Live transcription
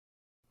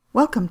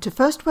Welcome to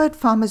FirstWord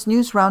Pharma's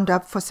News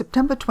Roundup for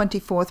September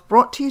 24th,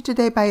 brought to you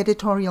today by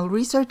editorial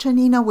researcher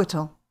Nina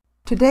Whittle.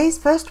 Today's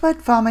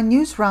FirstWord Pharma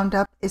News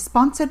Roundup is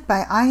sponsored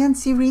by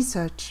INC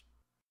Research.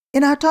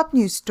 In our top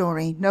news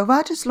story,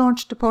 Novartis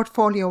launched a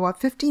portfolio of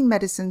 15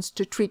 medicines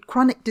to treat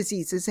chronic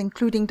diseases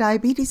including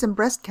diabetes and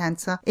breast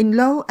cancer in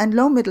low and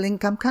low-middle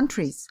income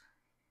countries.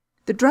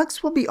 The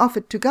drugs will be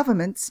offered to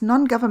governments,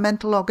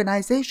 non-governmental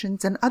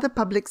organizations, and other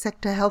public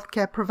sector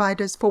healthcare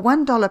providers for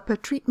 $1 per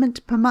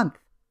treatment per month.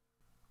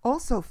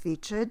 Also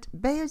featured,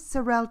 Bayer's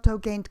Xarelto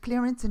gained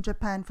clearance in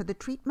Japan for the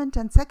treatment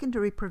and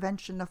secondary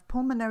prevention of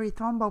pulmonary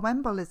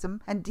thromboembolism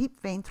and deep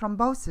vein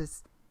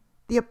thrombosis.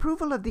 The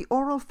approval of the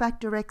oral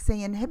factor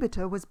XA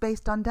inhibitor was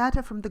based on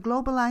data from the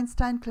Global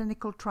Einstein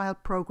Clinical Trial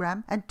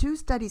Program and 2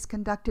 studies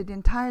conducted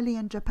entirely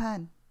in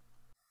Japan.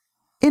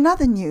 In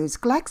other news,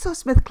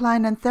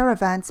 GlaxoSmithKline and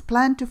Theravance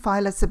plan to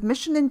file a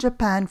submission in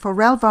Japan for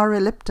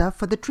Relvar-Ellipta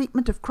for the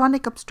treatment of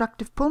chronic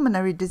obstructive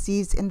pulmonary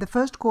disease in the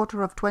first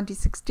quarter of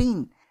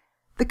 2016.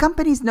 The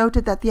companies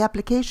noted that the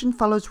application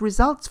follows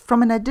results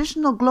from an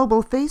additional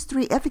global Phase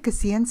 3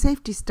 efficacy and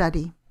safety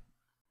study.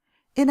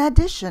 In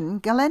addition,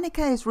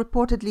 Galenica is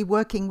reportedly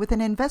working with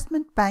an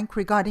investment bank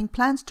regarding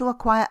plans to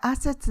acquire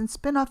assets and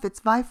spin off its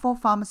Vifor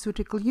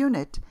pharmaceutical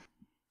unit.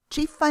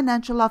 Chief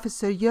Financial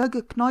Officer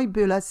Jörg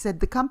Knoibüller said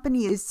the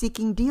company is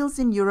seeking deals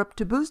in Europe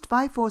to boost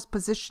Vifor's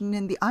position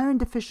in the iron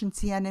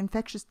deficiency and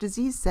infectious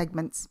disease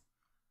segments.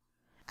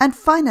 And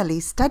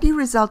finally, study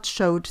results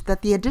showed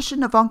that the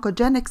addition of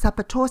oncogenic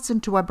sapatorsen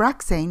to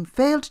Abraxane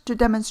failed to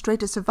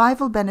demonstrate a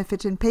survival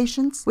benefit in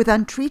patients with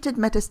untreated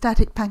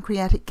metastatic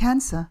pancreatic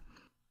cancer.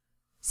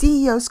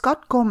 CEO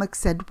Scott Cormack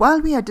said,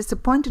 "While we are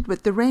disappointed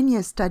with the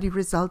Rainier study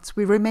results,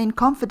 we remain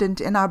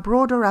confident in our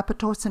broader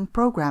apatorsen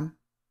program."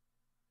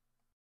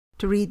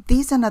 To read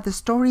these and other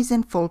stories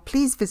in full,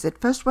 please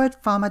visit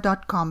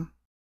firstwordpharma.com.